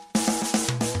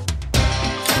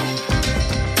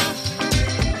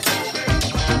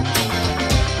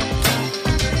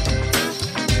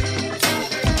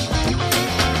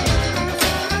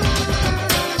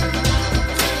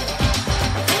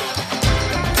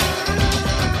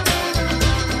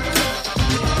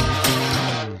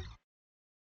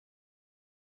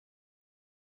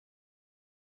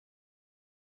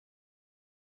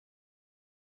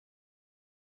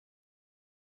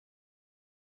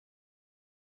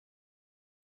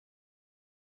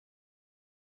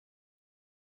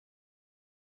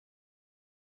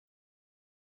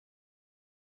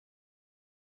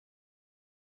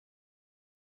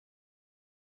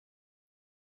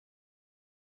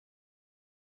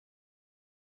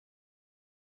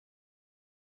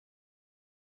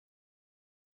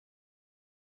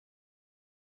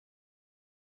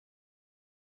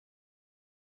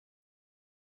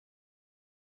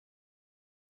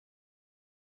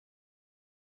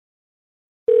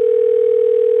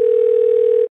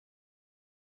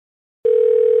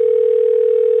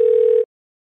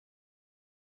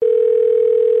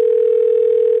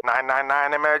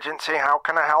 Emergency, how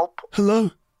can I help?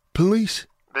 Hello? Police?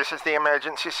 This is the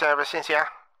emergency services, yeah?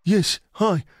 Yes,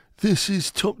 hi. This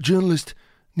is top journalist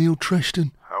Neil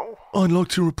Treshton. Oh? I'd like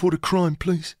to report a crime,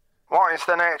 please. What is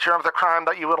the nature of the crime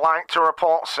that you would like to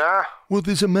report, sir? Well,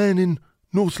 there's a man in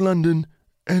North London,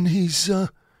 and he's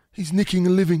nicking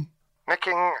a living.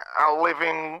 Nicking a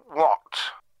living what?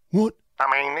 What? I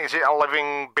mean, is it a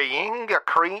living being, a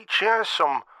creature,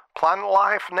 some plant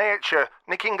life, nature?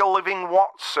 Nicking a living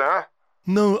what, sir?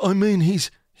 No, I mean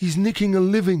he's nicking a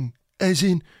living, as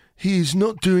in he is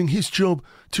not doing his job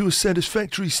to a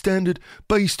satisfactory standard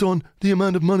based on the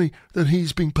amount of money that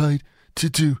he's being paid to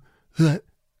do that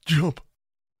job.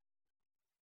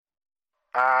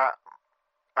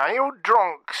 Are you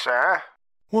drunk, sir?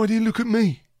 Why do you look at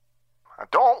me? I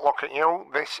don't look at you.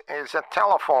 This is a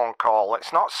telephone call.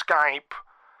 It's not Skype.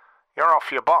 You're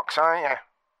off your box, aren't you?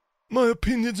 My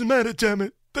opinions matter, damn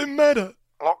it. They matter.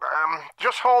 Look,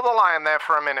 just hold the line there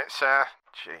for a minute, sir.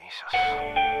 Jesus.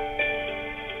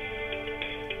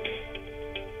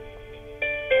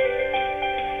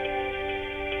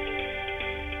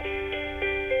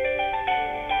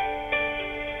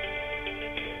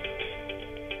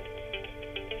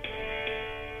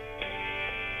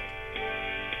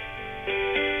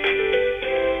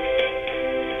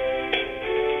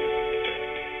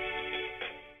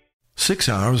 Six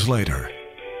hours later.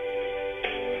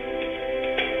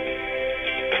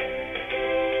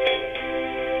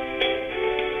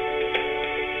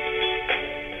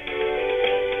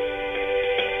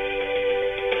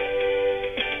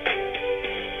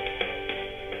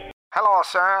 Hello,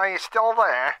 sir. Are you still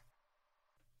there?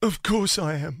 Of course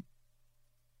I am.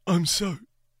 I'm so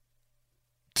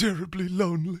terribly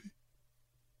lonely.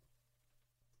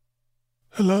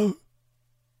 Hello?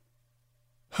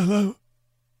 Hello?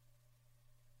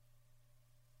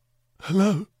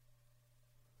 Hello?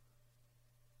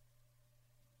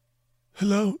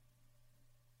 Hello?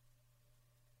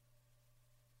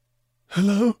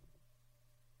 Hello?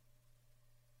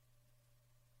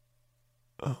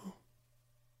 Oh.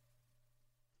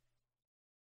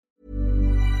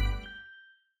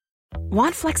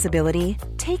 Want flexibility?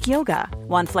 Take yoga.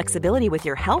 Want flexibility with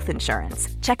your health insurance?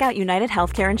 Check out United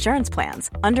Healthcare Insurance Plans.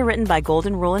 Underwritten by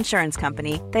Golden Rule Insurance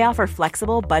Company, they offer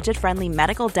flexible, budget-friendly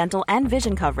medical, dental, and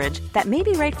vision coverage that may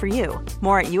be right for you.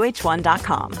 More at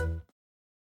UH1.com.